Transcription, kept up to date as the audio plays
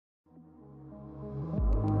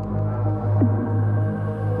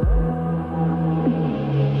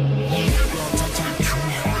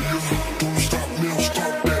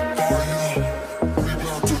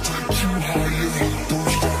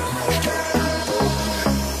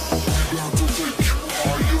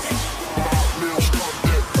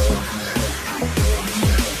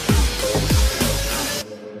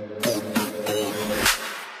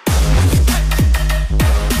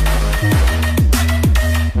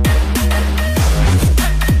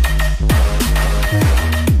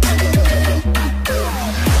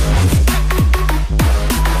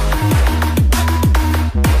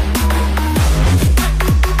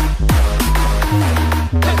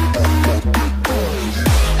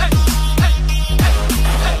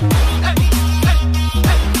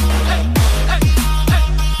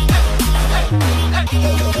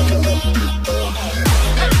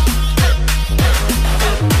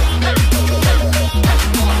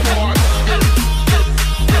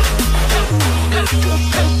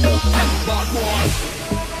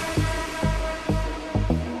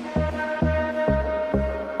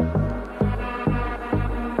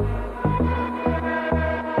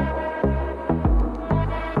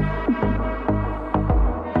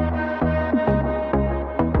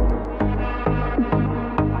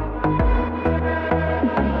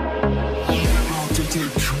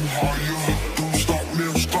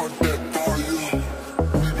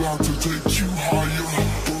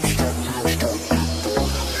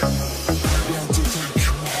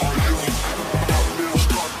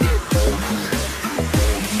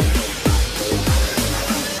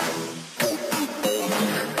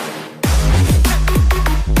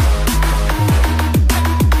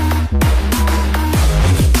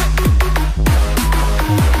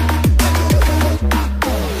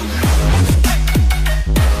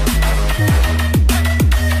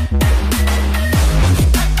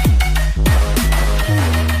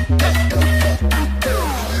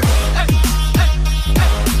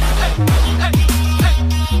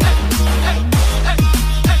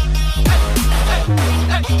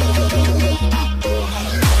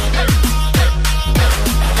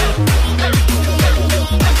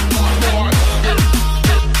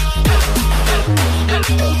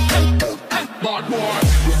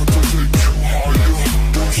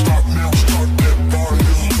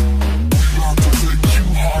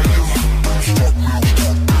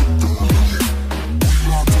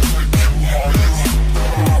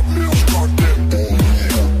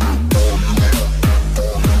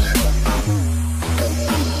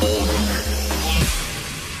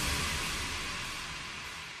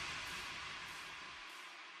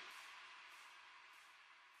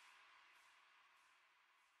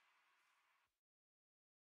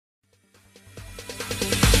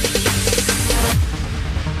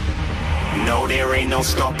No, there ain't no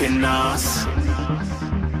stopping us.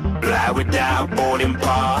 Fly without a boarding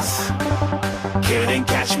pass. Couldn't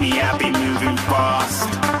catch me, I be moving fast.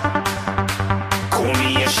 Call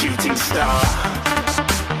me a shooting star.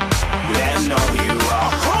 Let 'em know who you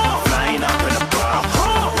are. Flying up in a bar.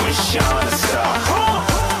 Wish on a star.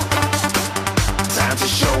 Time to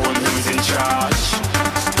show 'em who's in charge.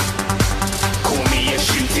 Call me a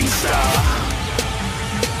shooting star.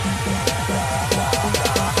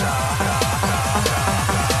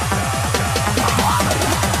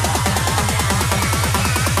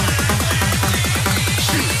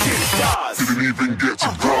 Didn't even get to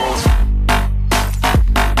cross.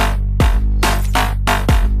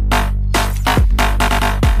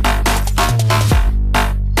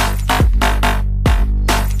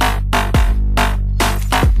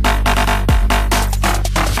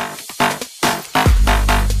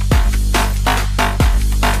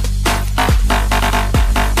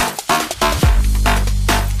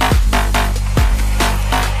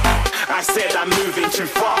 I said I'm moving too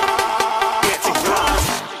far. Get to glass.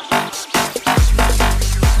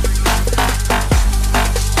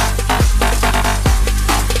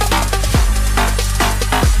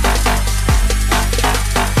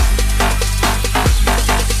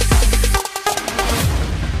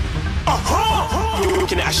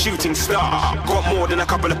 Looking at a shooting star. Got more than a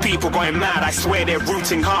couple of people going mad. I swear they're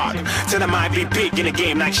rooting hard. Tell them I'd be big in the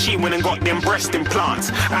game like she went and got them breast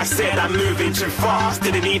implants. I said I'm moving too fast.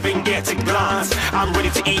 Didn't even get a glance. I'm ready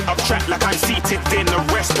to eat up track like I'm seated in a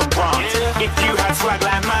restaurant. If you had swag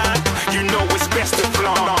like mine, you know it's best to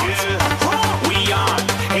flaunt. We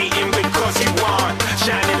aren't hating because you aren't.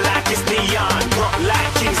 Shining like it's neon. Rock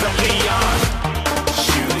like kings of Leon.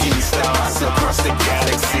 Shooting stars across the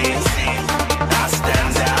galaxy. I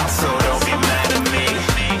stand out, so don't be mad at me.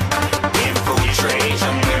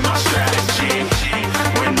 Infiltration with my strategy.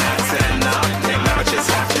 When I turn up, they never just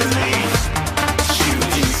have to leave.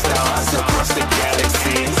 Shooting stars across the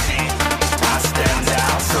galaxy. I stand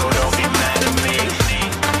out, so don't be mad at me.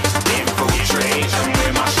 Infiltration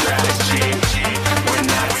with my strategy. When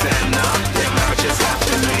I turn up, they never just have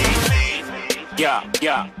to leave.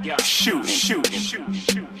 Yeah, shoot, shoot.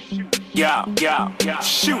 Yeah,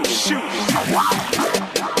 shoot, shoot.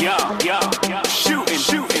 Yeah, shooting,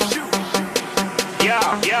 shooting. Yeah,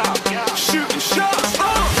 shooting shots.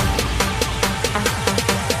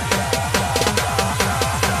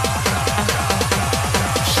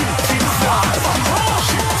 Shooting stars,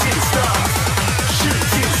 shooting stars,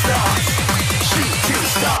 shooting stars, shooting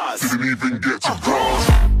stars. Didn't even get to cross.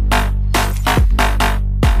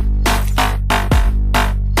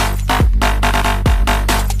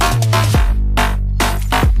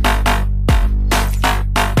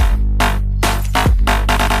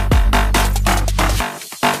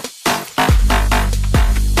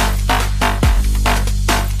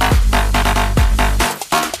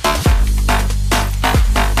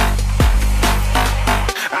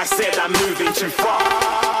 I said I'm moving too far.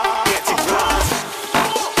 Get to glass.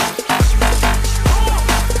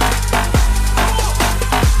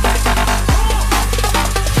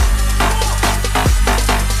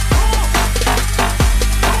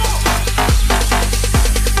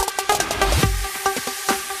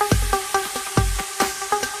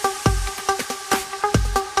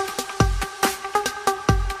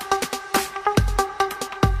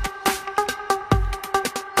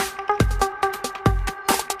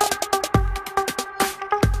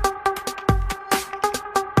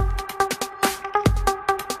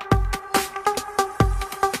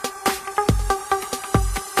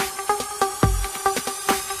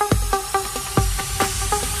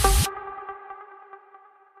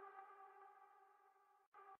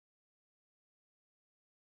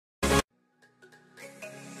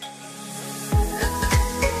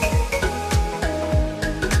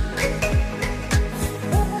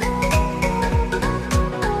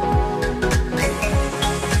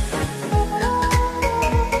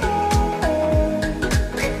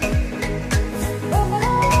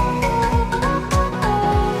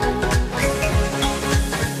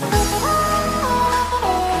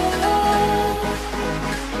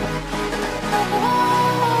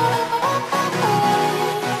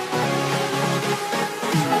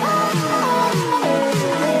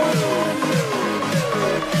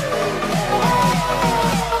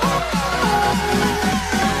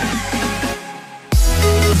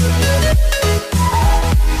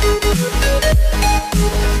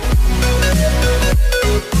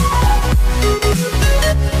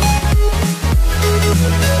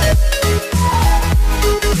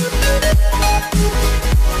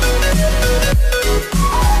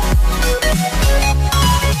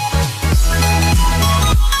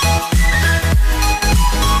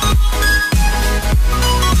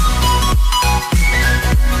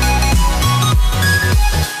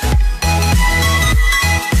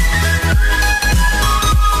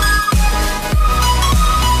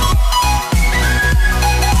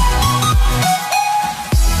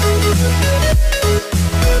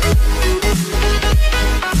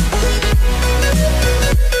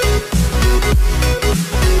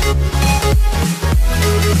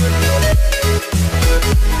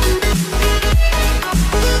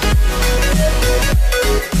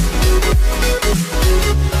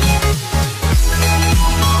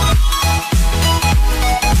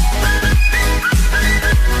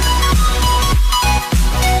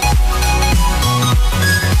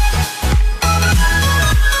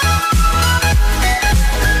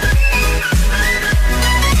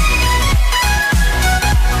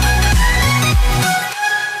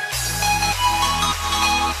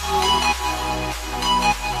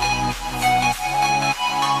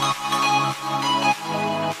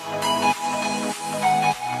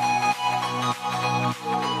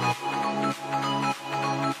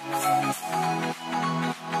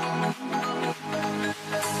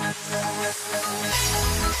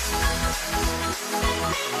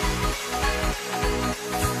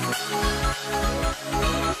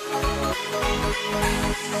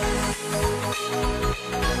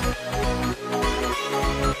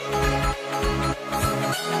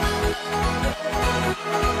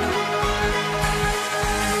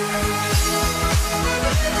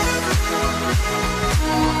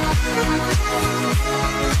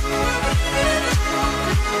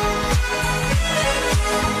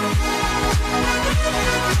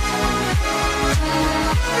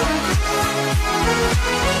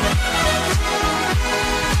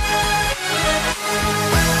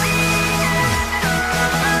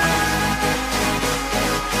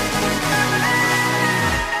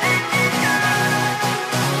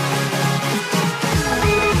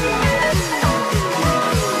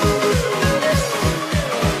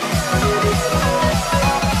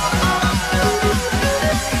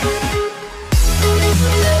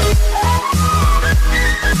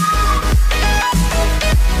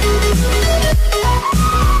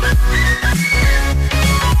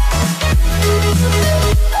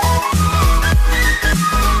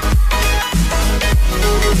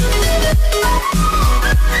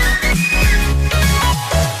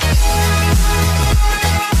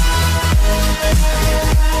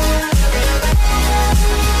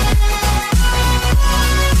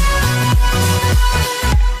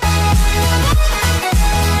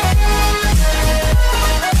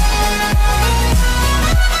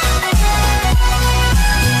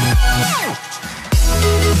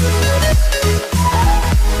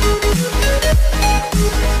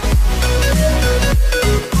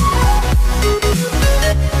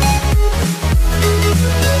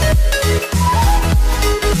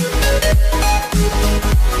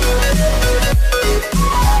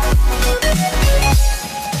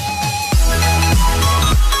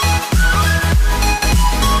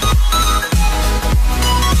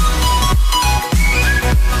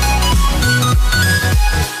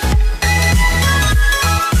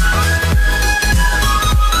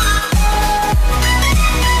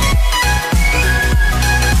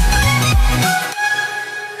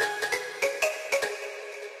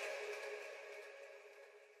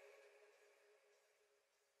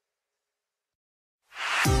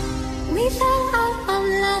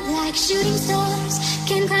 like shooting stars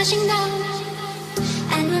came crashing down,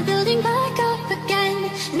 and we're building back up again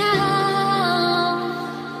now.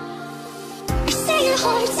 Say your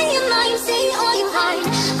heart, say your mind, say all you hide.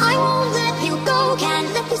 I won't let you go,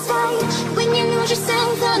 can't let this fight. When you lose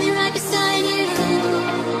yourself, I'll be right beside you.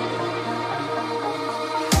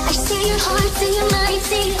 I say your heart, say your mind,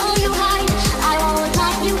 say all you hide. I won't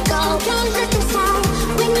let you go, can't let this fight.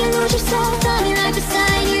 When you lose yourself, I'll be right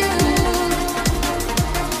beside you.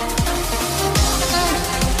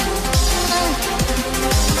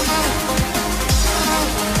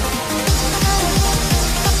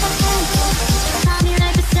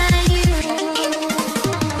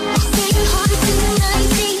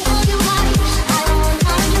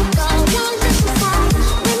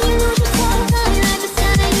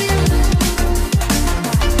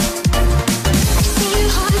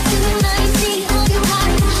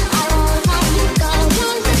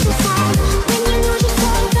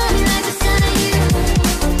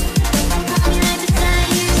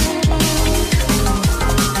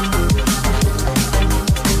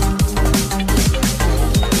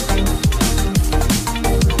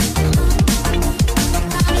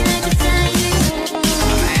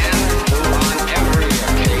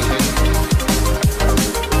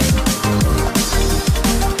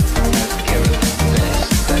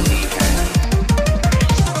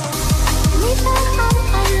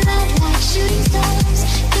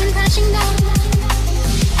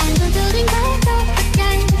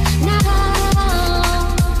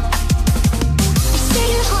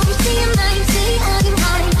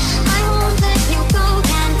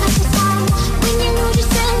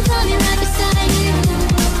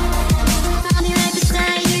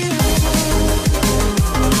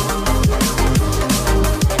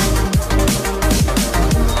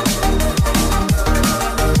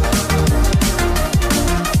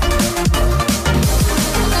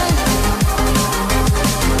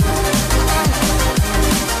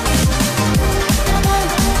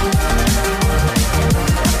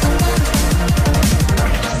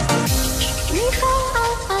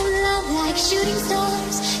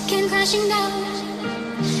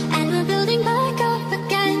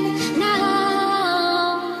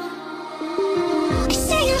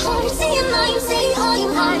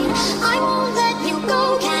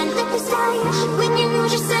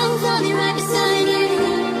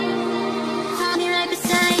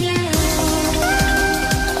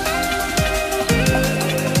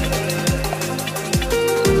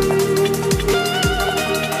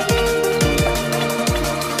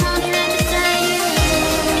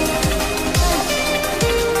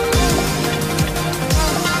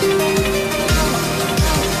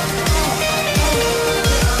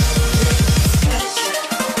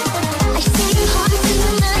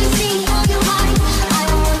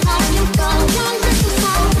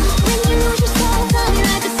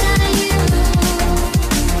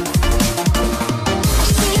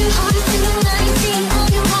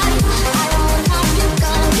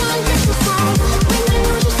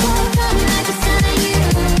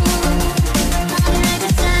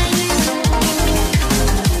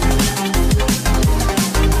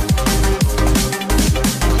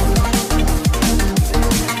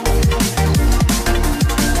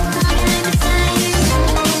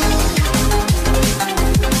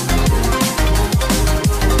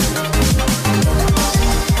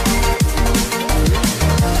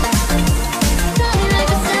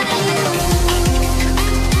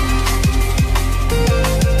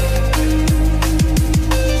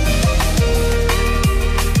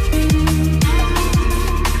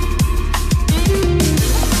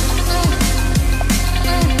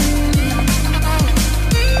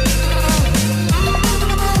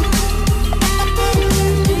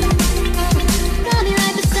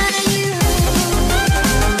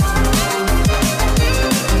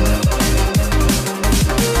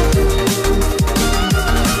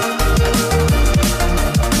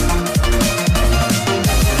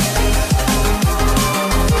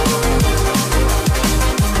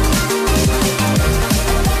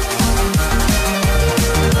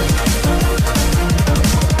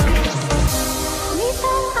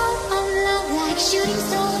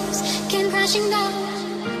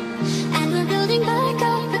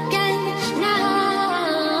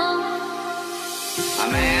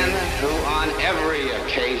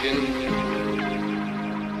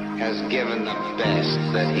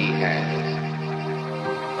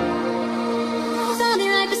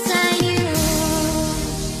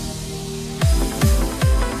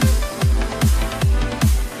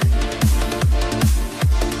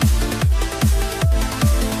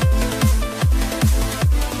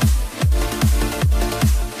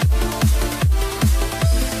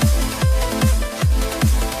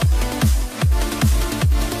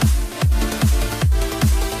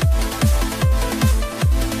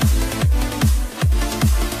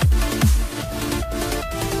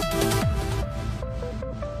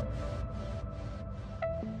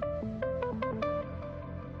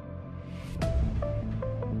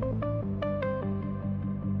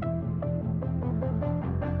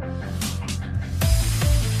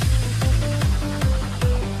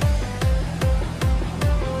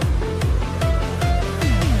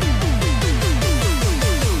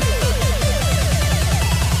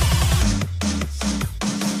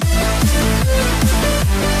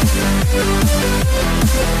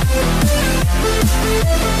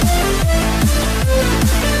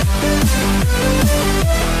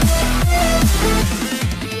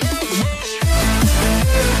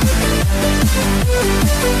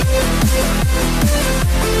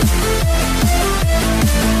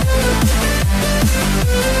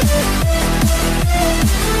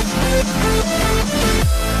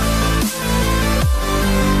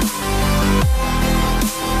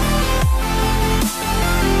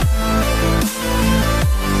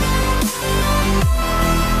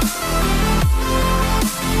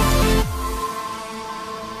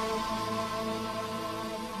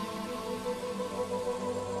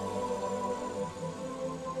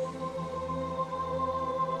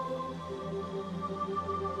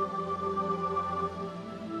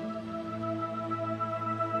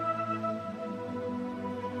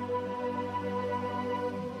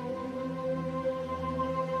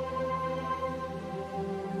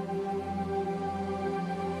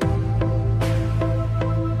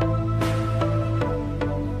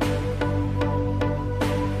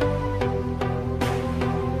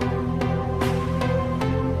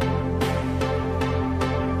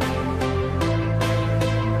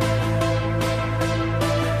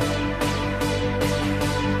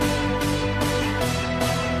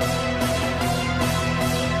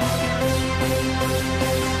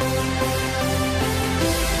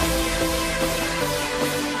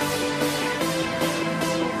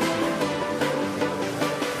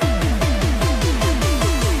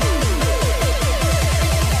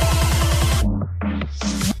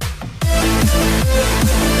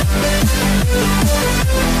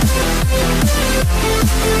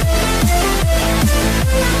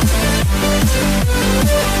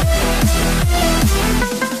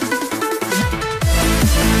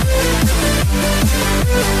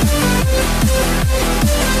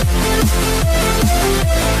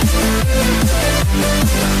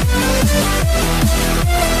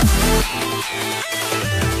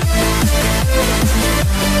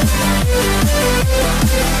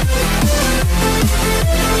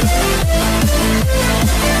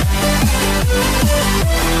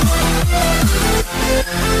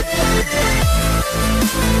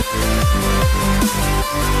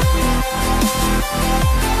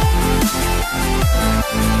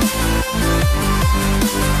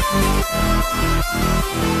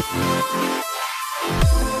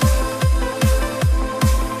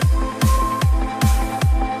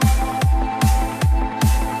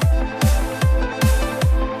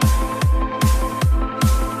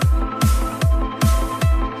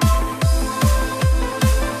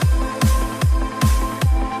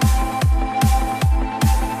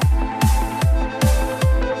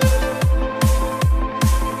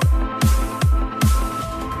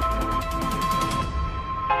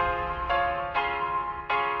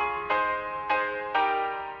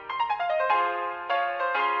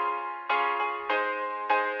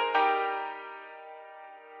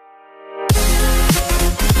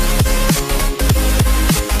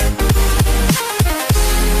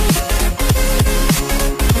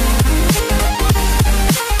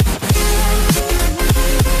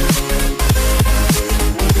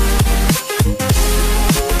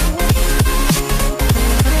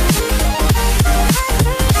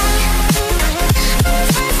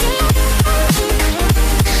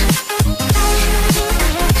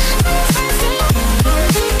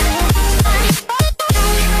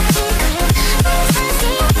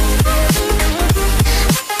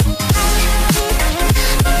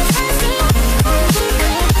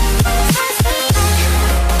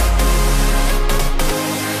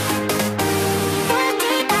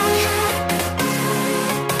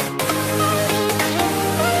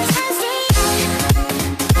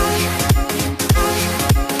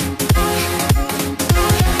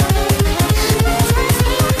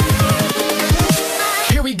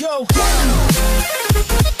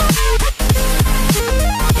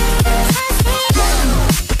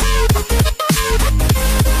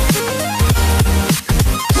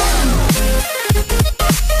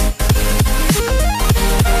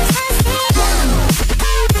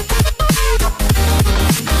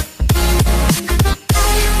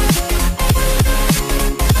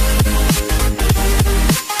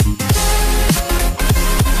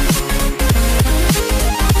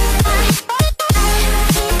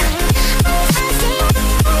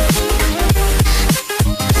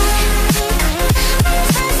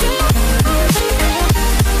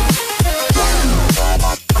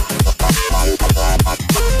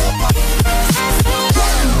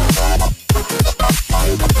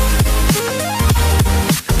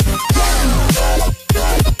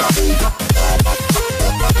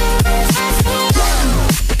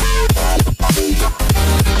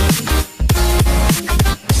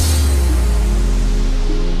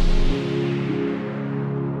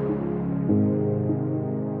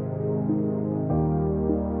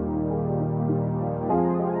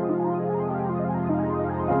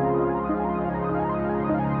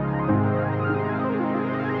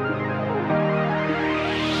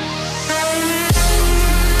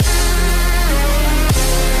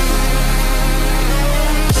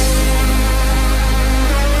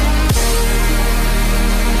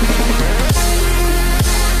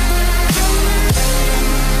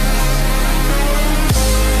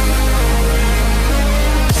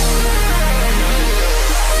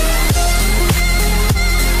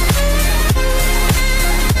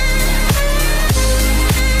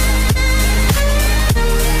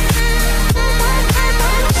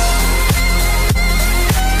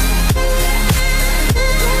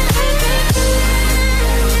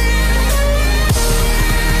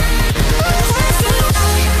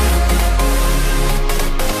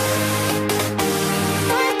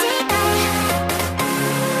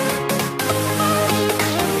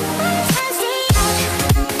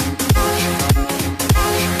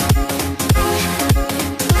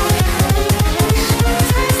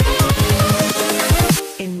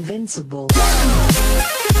 Invincible.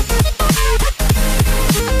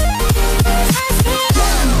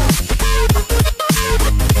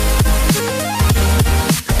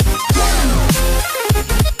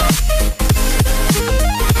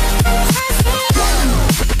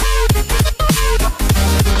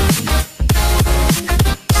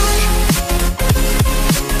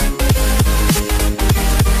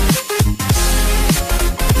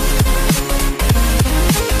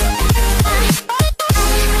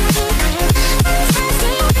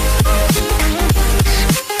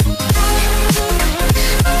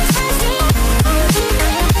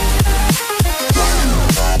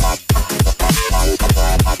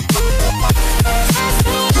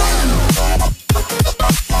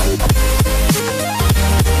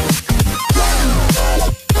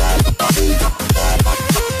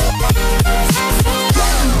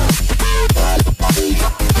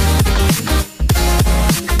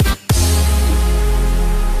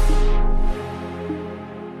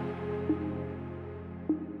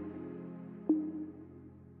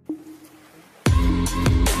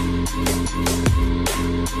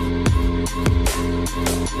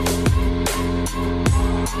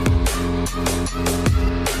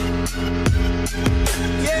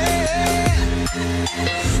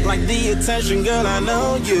 Like the attention, girl, I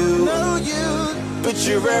know you. But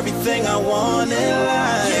you're everything I want in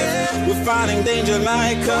life. We're fighting danger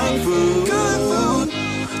like Kung Fu.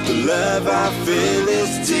 The love I feel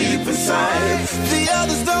is deep inside. The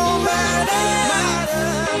others don't matter.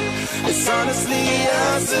 It's honestly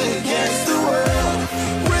us against the world.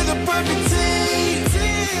 We're the perfect team.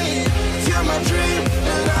 You're my dream,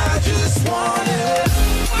 and I just want it.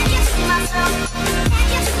 Can't get to myself. Can't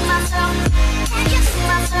get to myself. Can't get to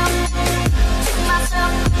myself. To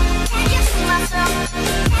myself. Can't get to myself.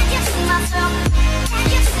 Can't get to myself. Can't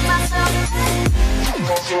get to myself. To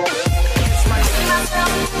myself. Can't get to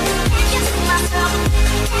myself.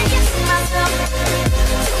 Can't get to myself.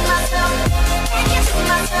 To myself. Can't get to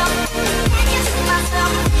myself. Can't get to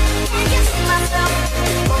myself. Can't get to myself.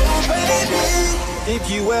 Oh baby, if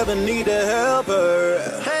you ever need a helper,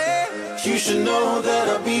 you should know that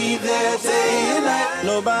I'll be there day and night.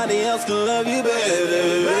 Nobody else can love you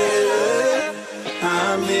better.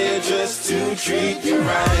 I'm here just to treat you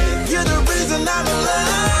right. You're the reason I'm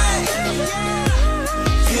alive.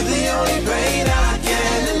 You're the only pain I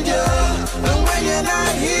can endure. And when you're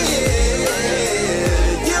not here,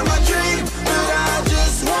 you're my dream, but I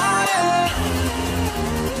just want it.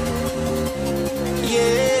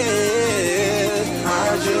 Yeah,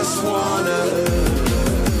 I just wanna.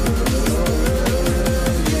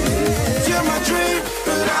 You're my dream,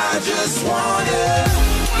 but I just want it.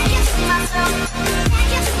 Can't get to myself. Can't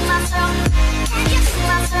get to myself. Can't get to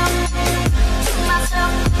myself. To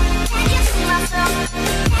myself. Can't get to myself.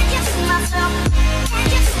 Can't get to myself. Can't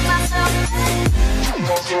get to myself. To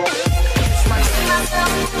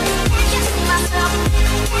myself. Can't get to myself.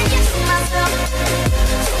 Can't get to myself.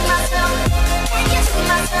 To myself. Can't get to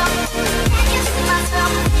myself. Can't get to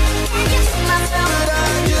myself. Can't get to myself. But I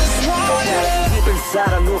just want it. Deep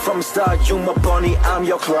inside I knew from the start, you my bunny, I'm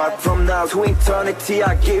your Clark. From now to eternity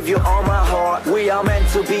I give you all my heart. We are meant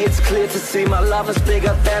to be, it's clear to see. My love is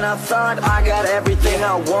bigger than I thought. I got everything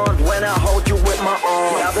I want when I hold you with my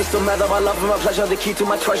arms. Now this don't matter, my love and my pleasure, the key to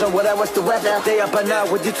my treasure. Whatever's the weather, day up and night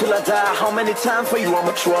with you till I die. How many times for you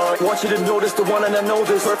I'ma try. Want you to notice the one and I know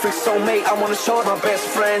this perfect soulmate. I wanna show it my best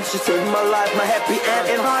friend. She saved my life, my happy end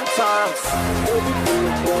in hard times.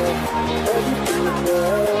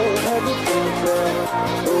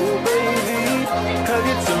 Oh baby, hug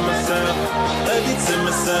it to myself, hug it to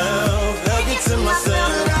myself, hug it to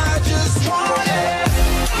myself. But I just want it.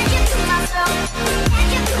 Can't get to myself. Can't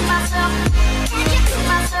get to myself. Can't get to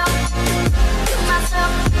myself. To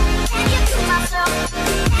myself. Can't get to myself.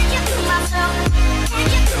 Can't get to myself. Can't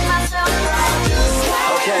get to myself. I just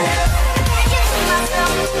want Okay. it. Can't get to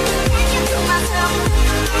myself. Can't get to myself.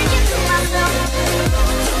 Can't get to myself.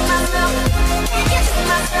 To myself. Can't get to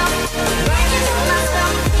myself. Can't get to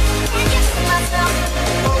myself. Can't get to myself.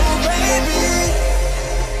 Oh baby,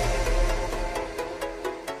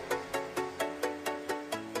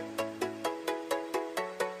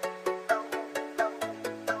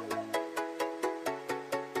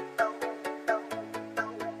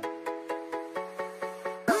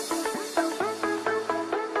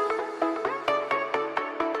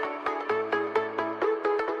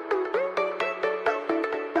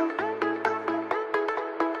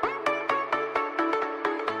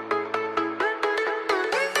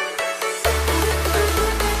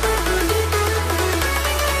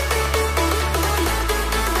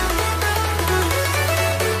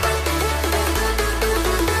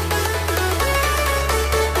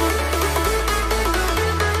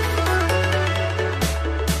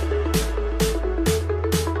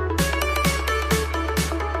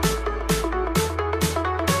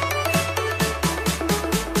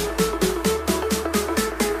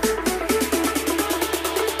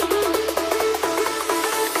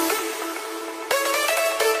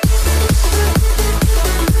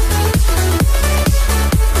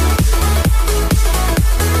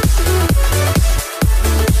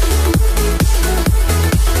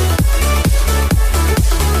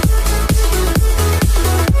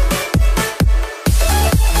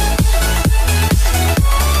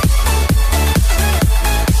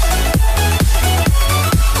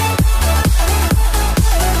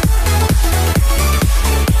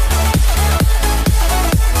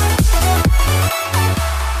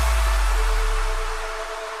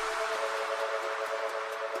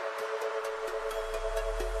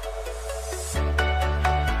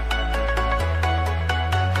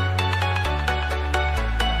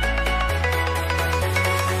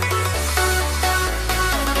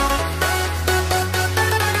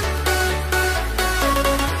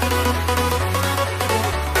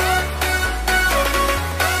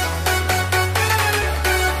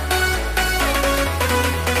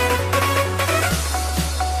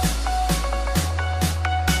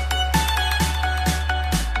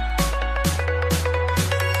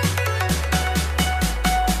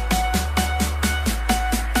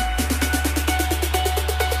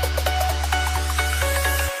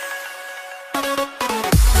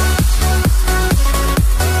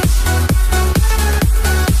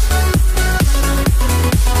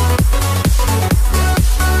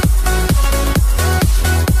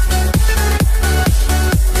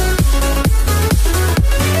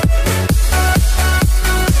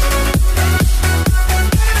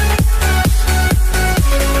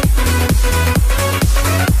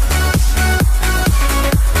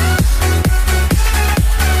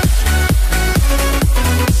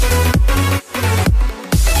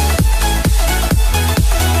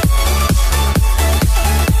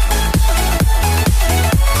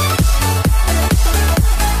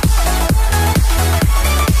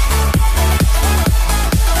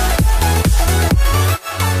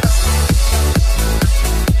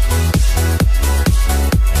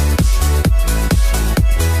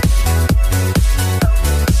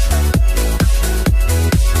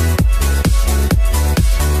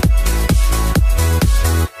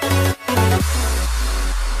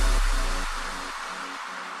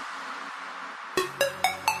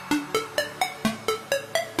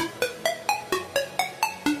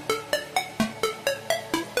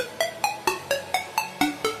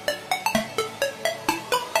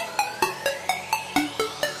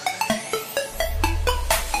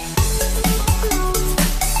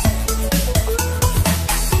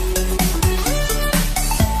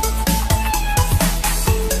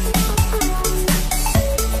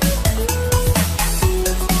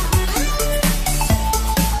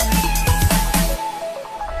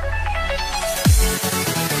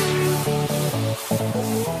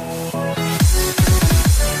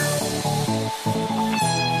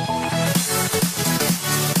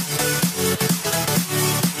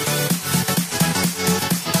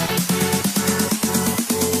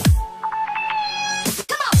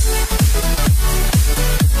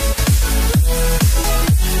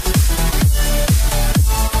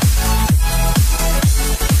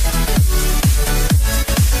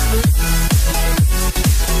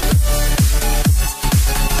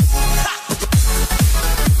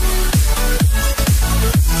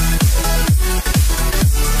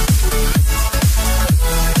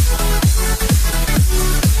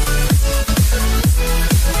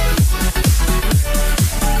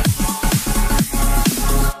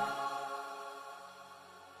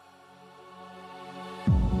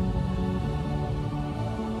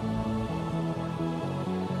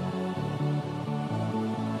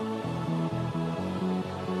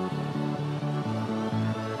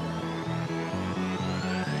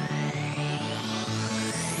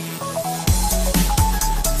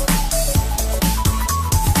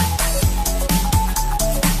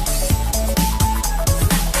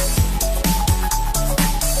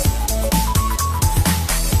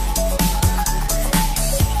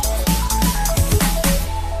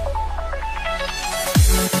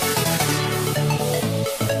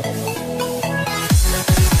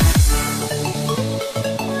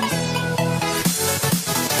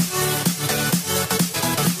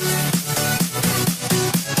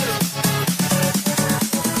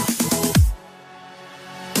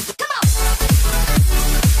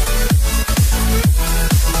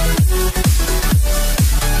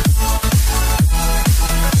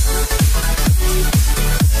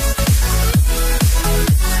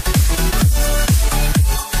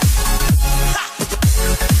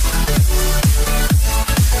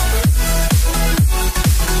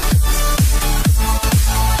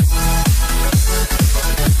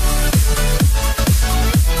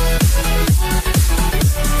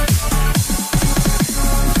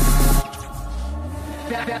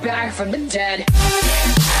 back from the dead.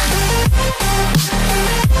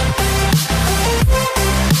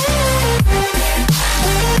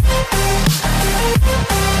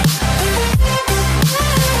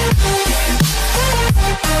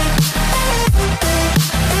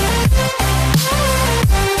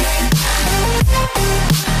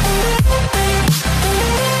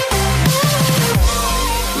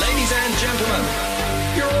 Ladies and gentlemen,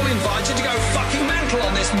 you're all invited to go fucking mental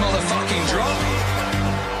on this motherfucking drop.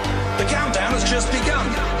 The countdown has just begun.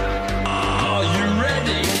 Are you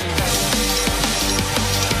ready?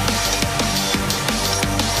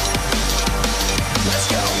 Let's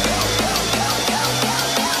go.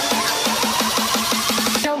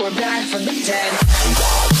 Now we're back from the dead.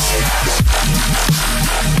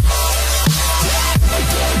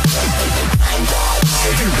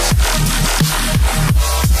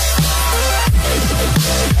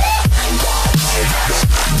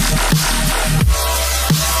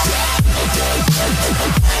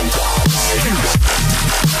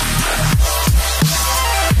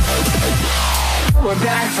 We're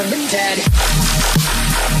back from the dead.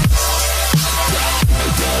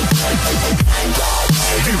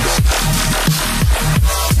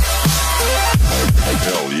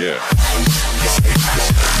 Hell yeah.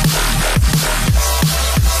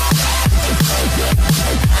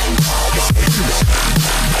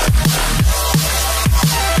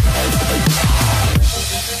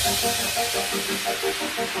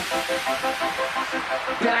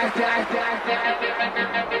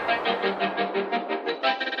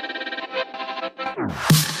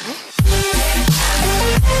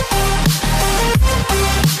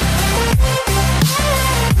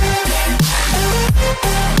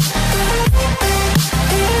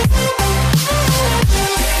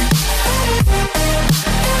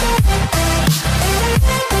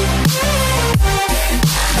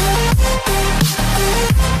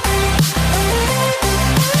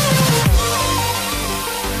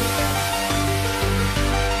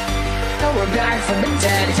 We're back from the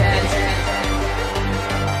dead.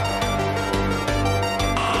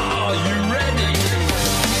 Are you ready?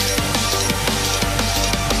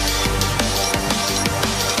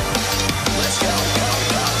 Let's go.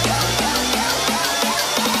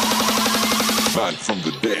 Back from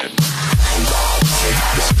the dead.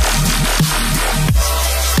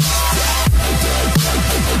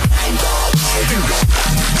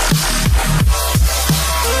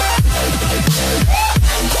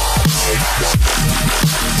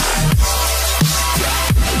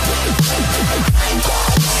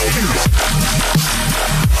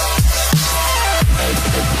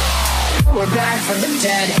 We're back from the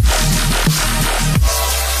dead.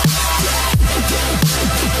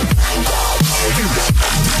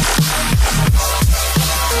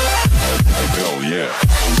 Hell yeah.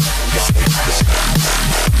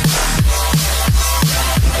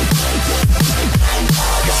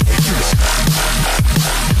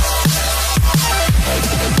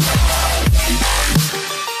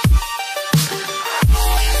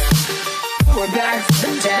 We're back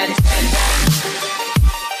from the dead.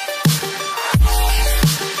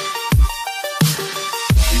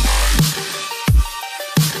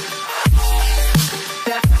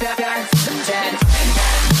 Back from the dead.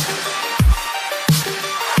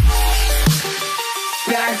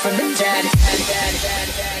 Back from the dead.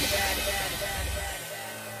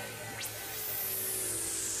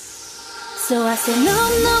 So I said no,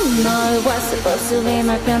 it was supposed to be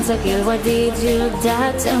my pentakill. Why did you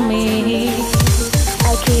die to me?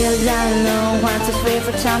 I killed alone, 1, 2, 3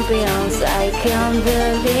 for champions. I can't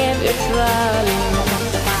believe you're trolling.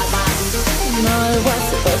 No, it was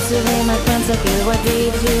supposed to be my pentakill. Why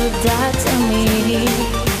did you die to me?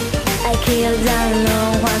 I killed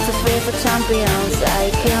alone, 1, 2, 3 for champions.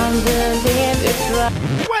 I can't believe you're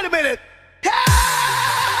trolling. Wait a minute.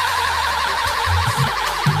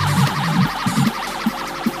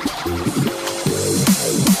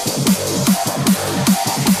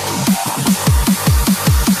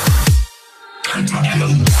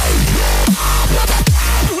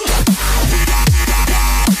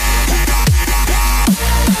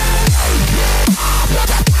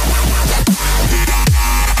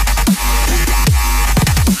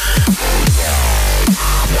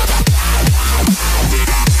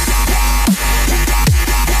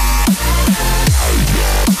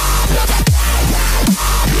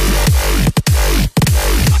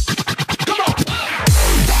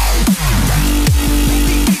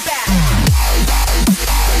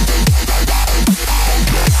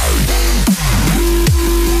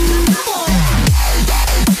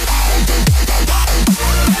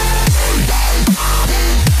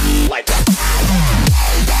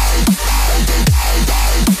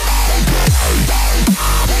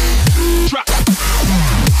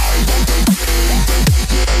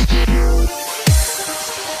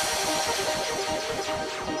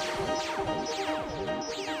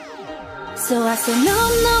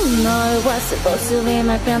 was supposed to be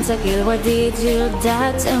my pentakill. Why did you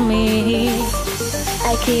die to me?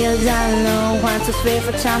 I killed alone, 1, 2, 3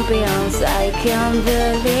 for champions. I can't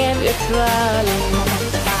believe you're trolling.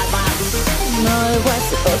 No, it was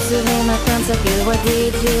supposed to be my pentakill. Why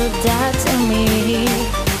did you die to me?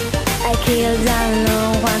 I killed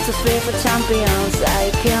alone, 1, 2, 3 for champions.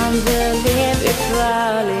 I can't believe you're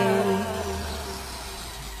trolling.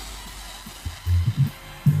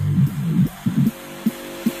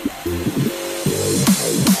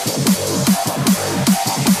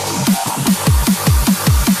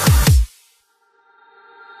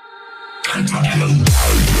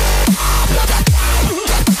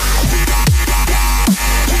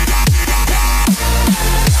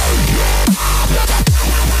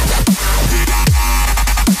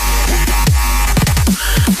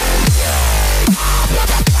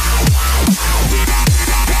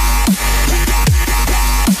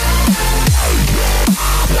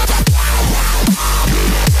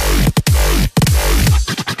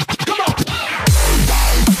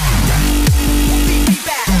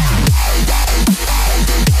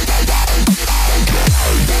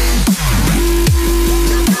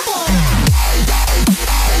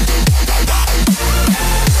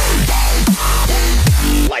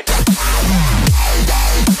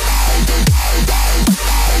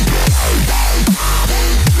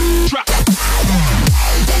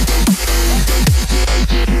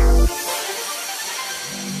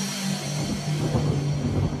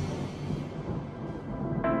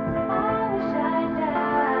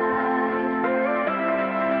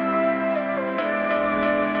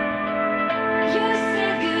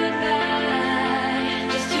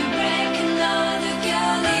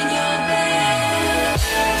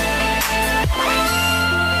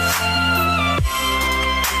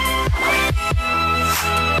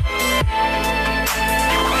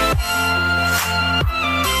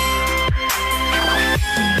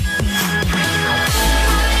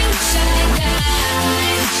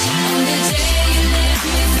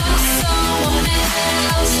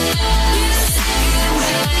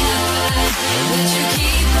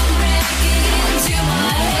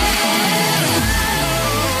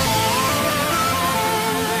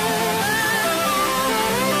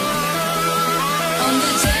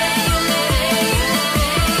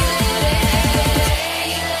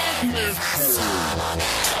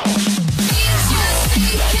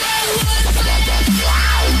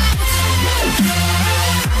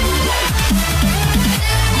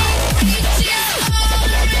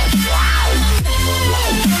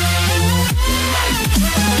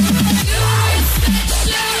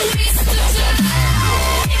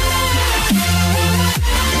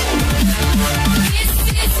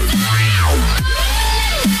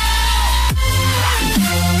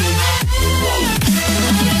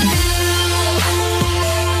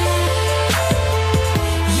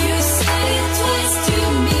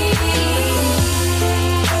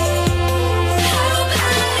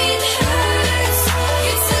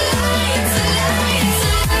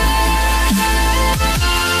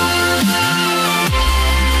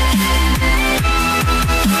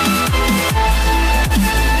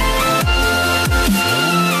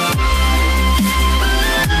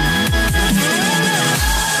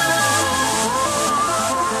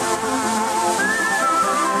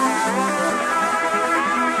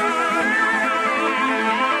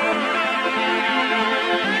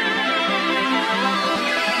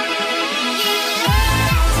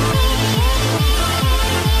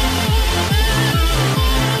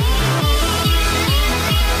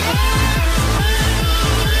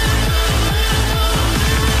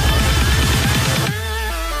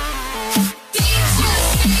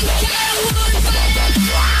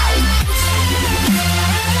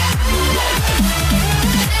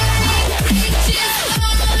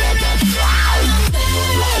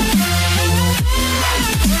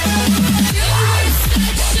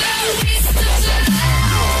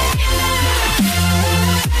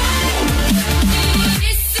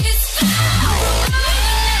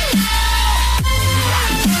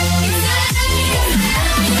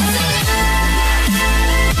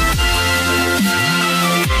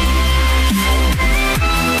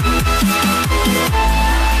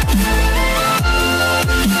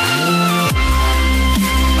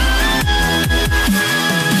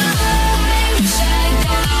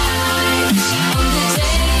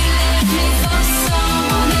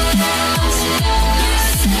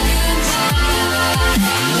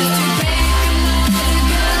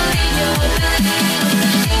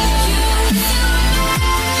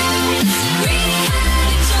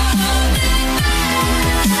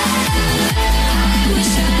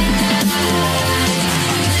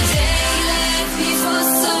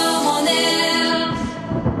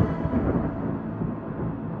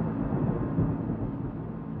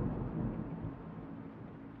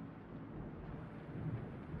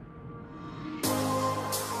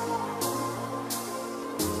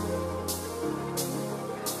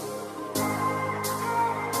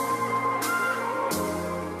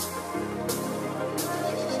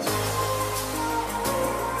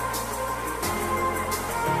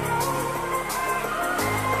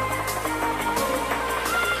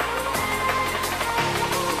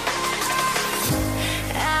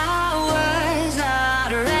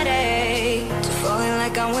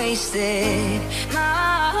 wasted.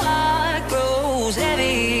 My heart grows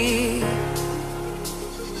heavy.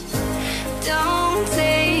 Don't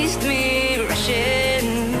taste me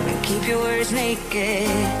rushing. Keep your words naked.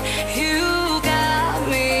 You got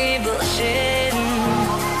me blushing.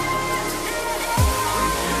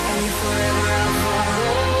 And you forever I'll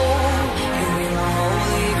follow. You be my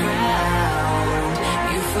holy ground.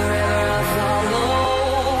 You forever I'll follow.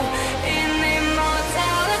 In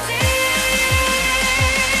immortality,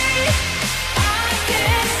 I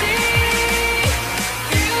can see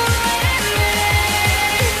you and me.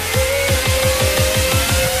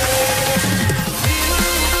 You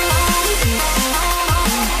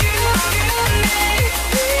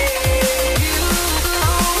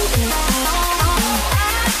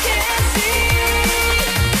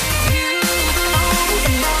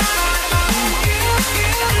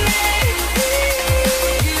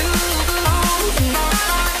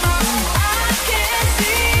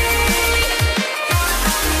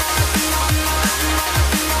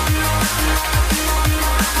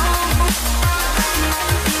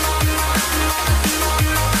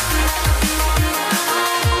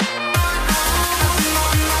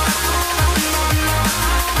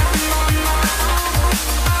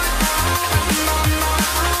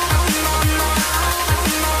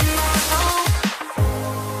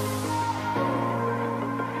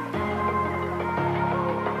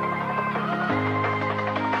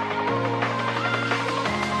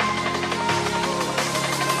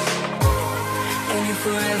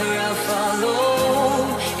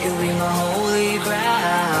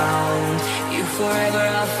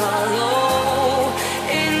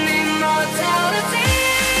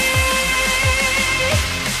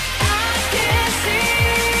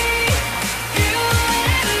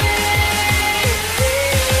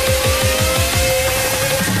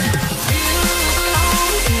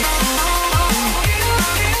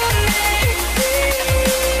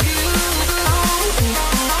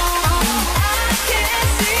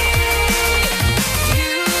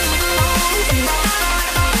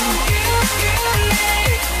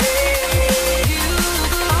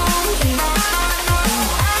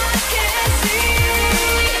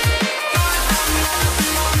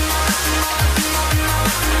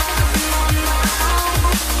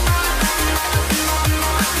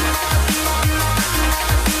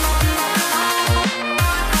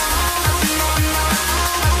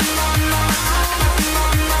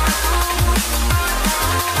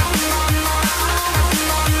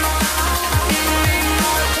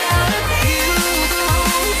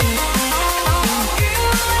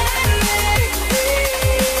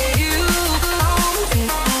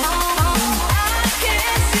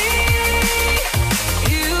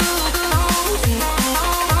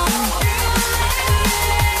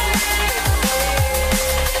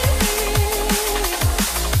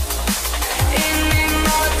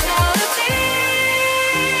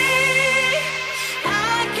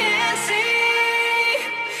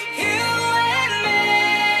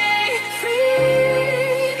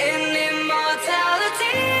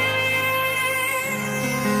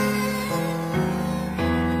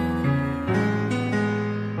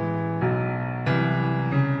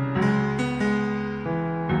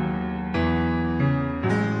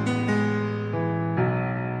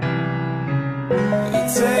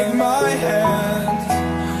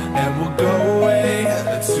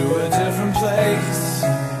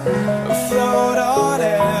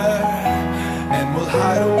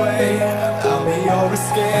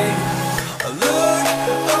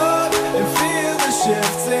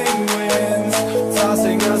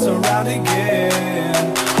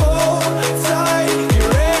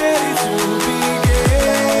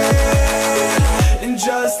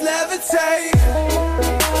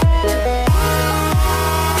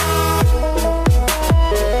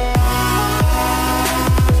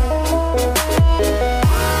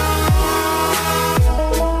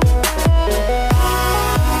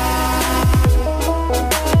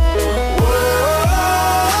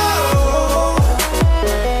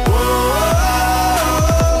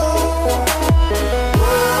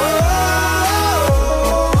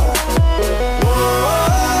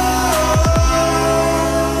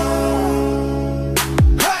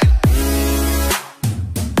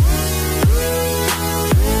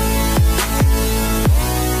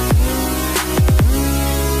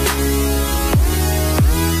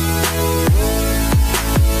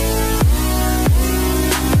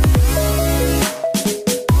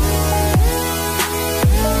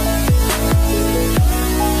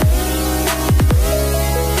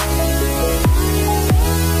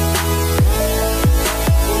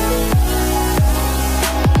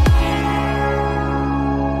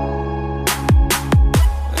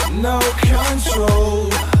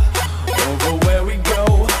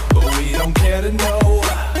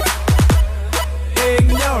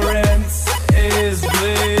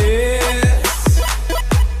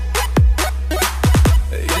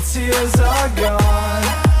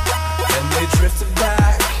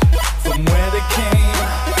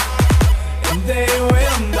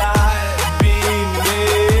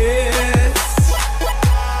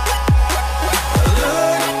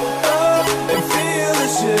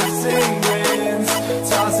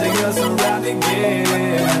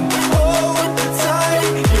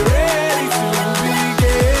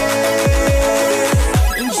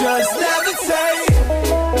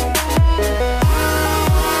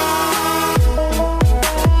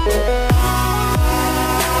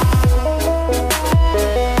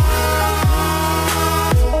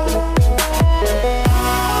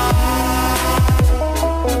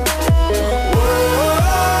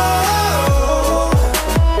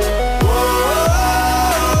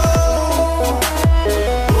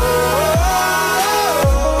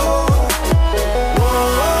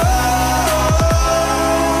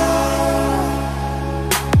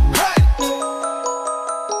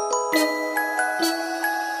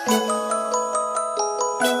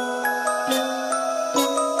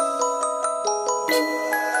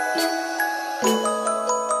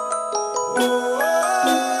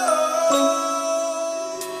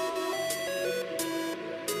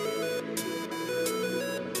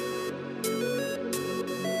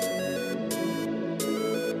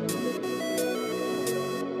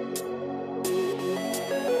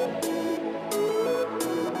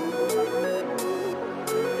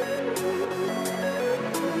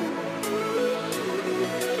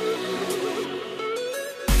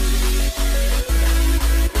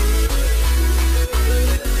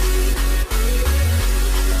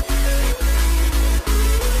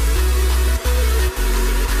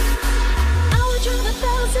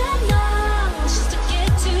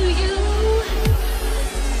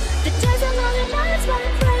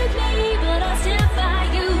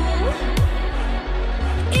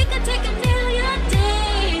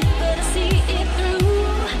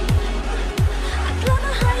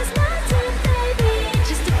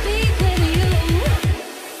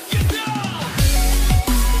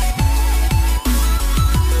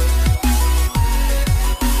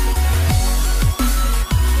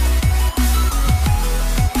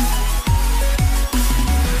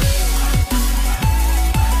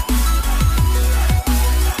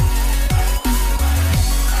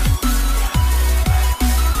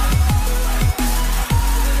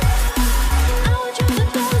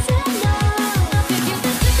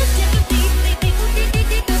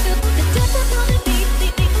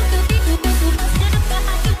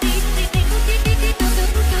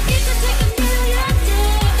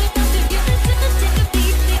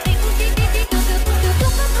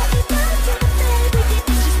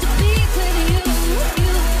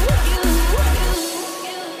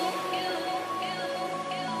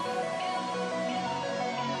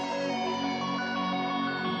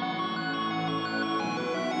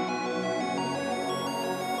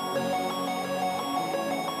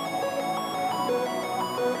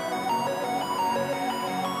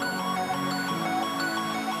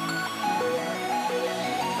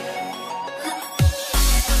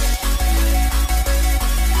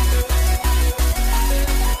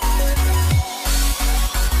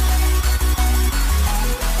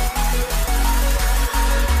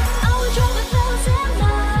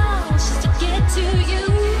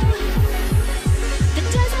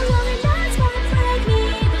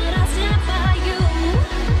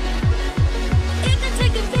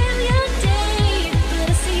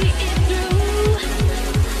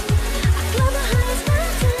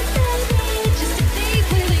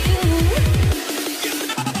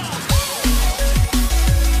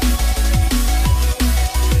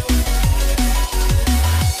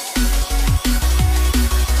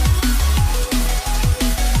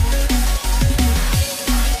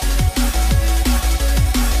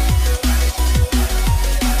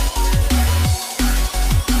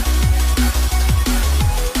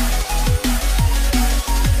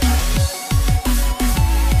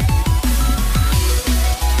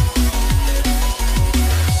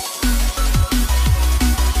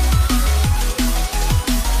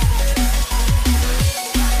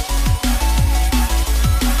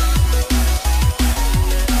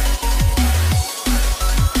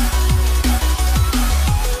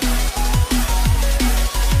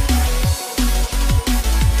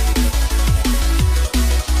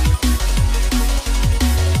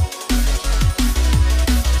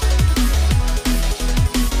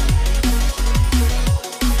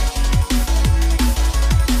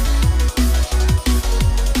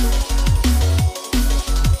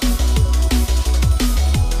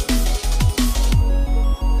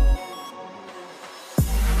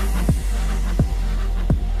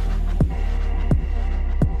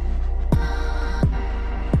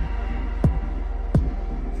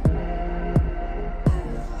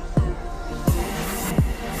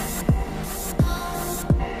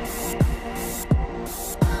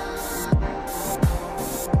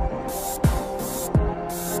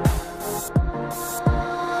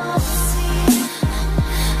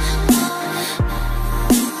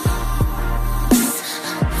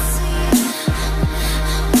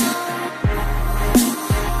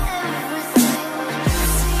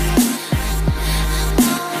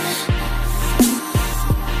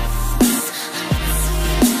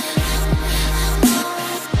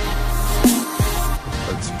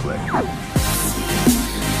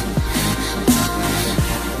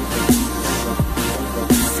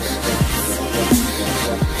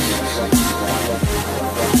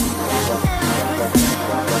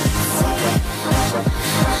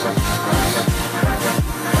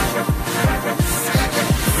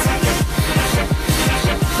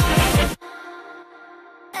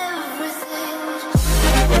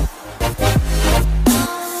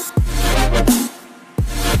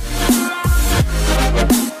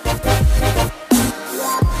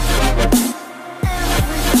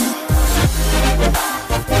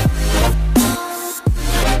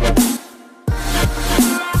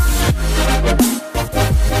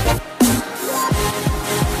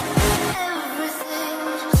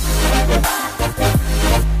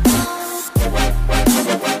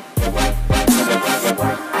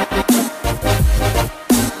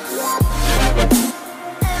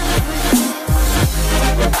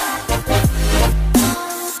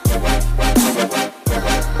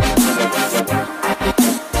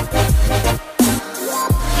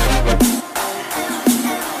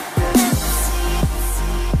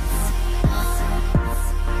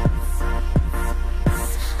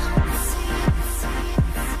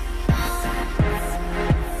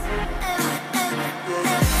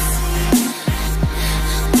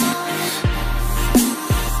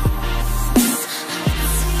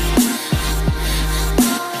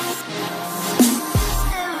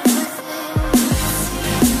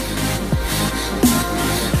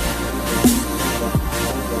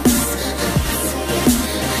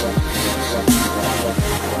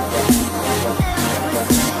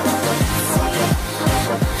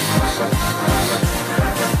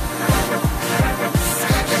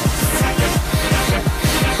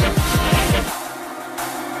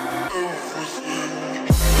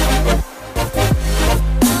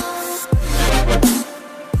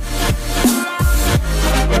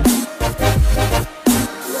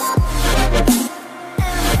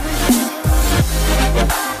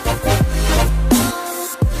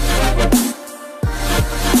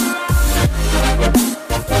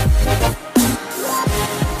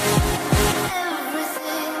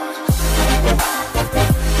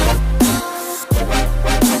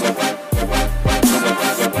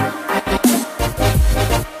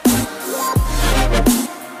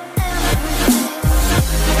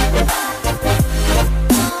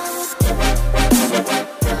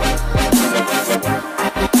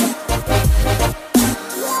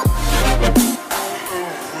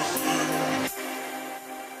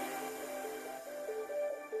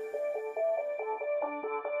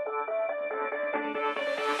We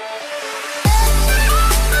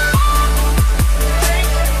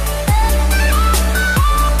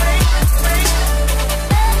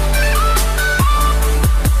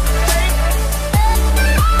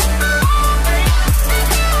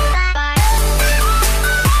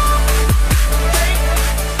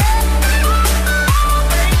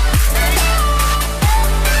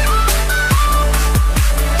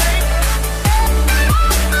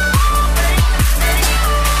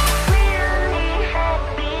only had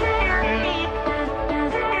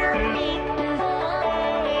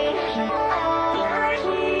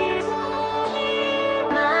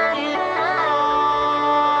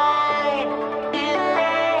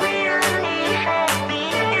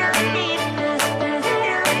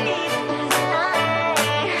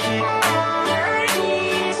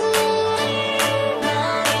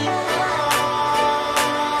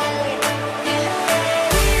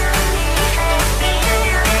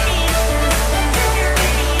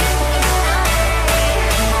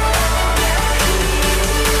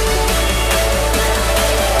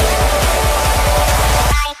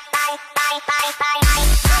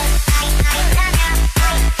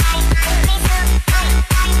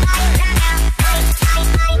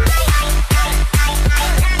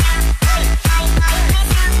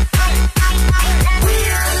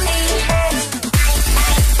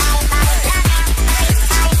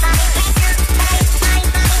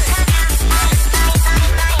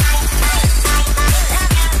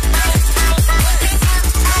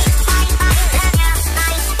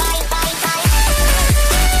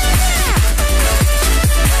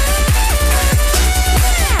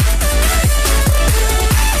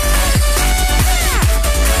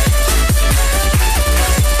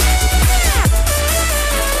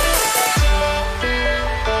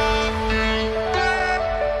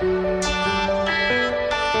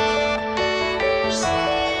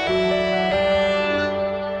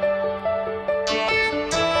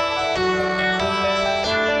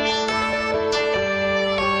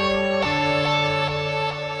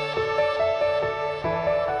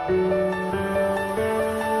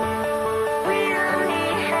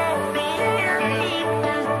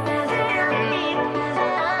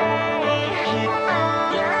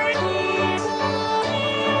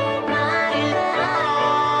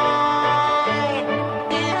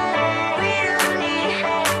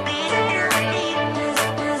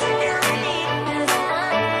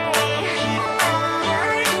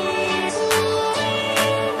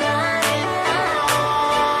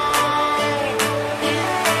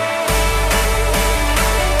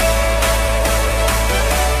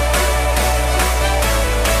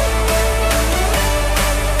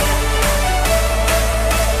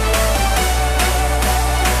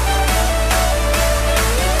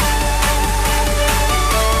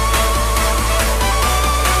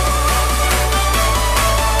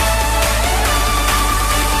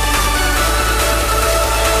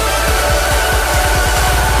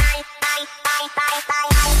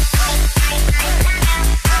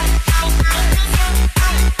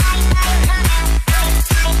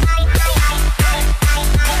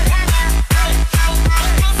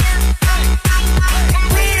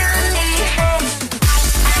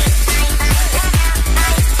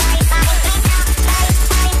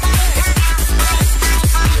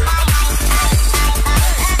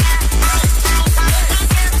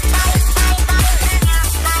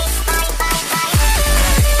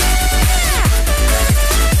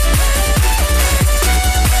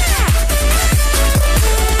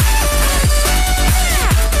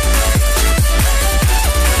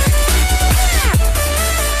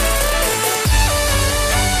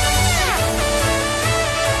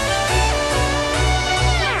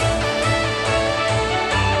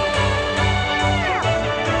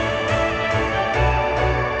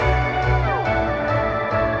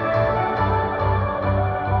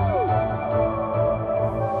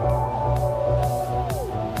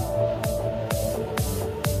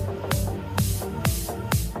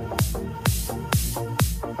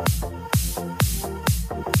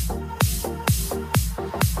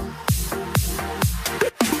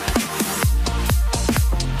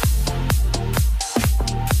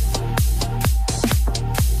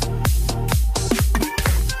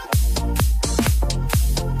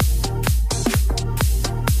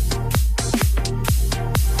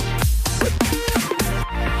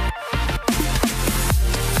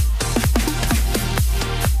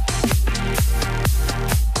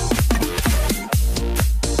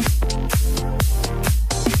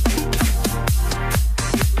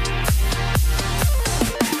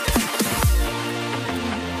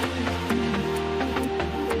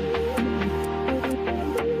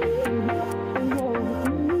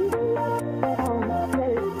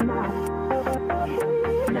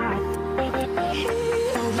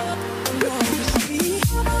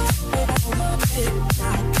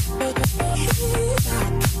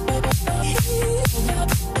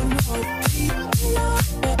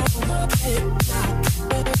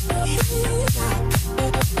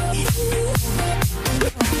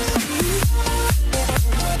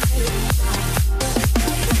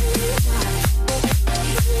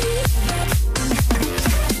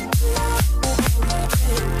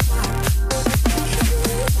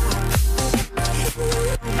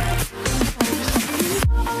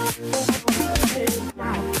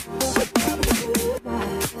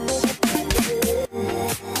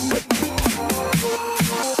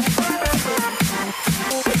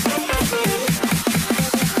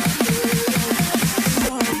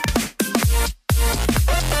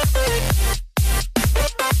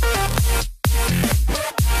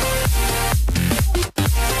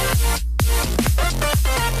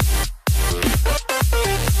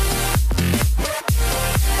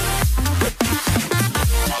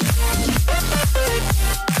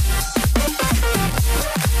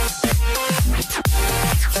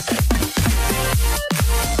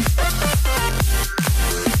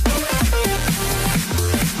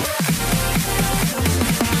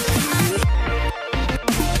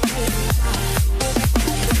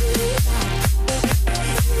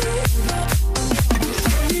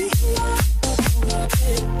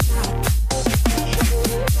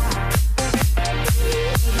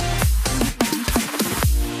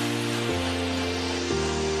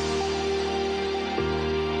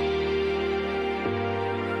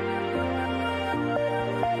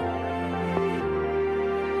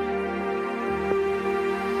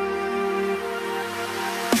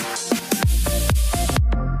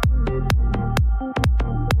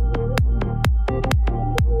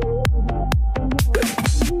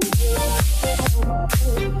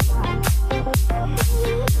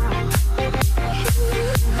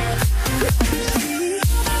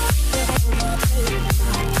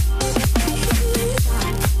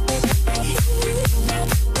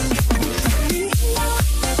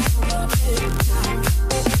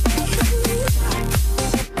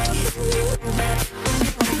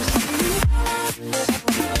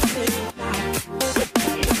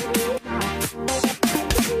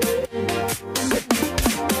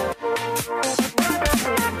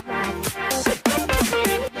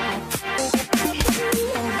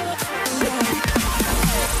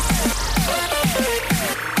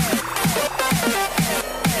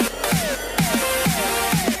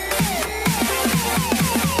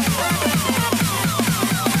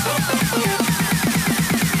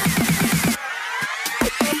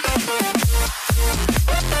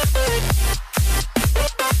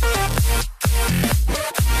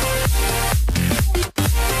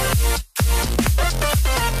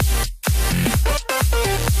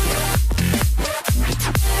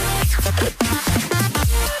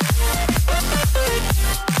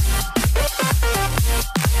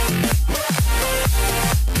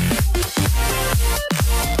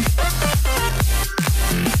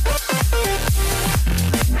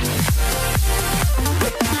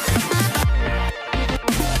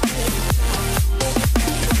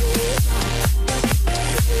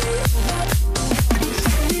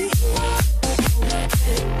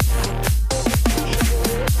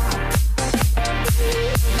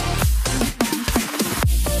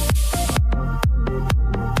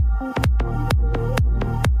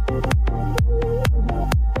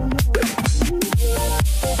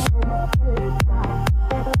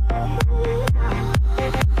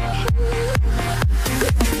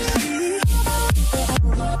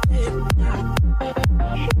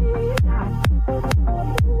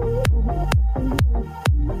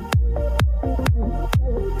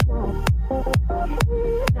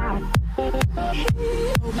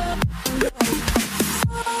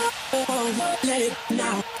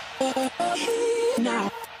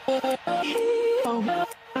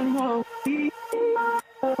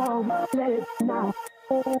Let it now.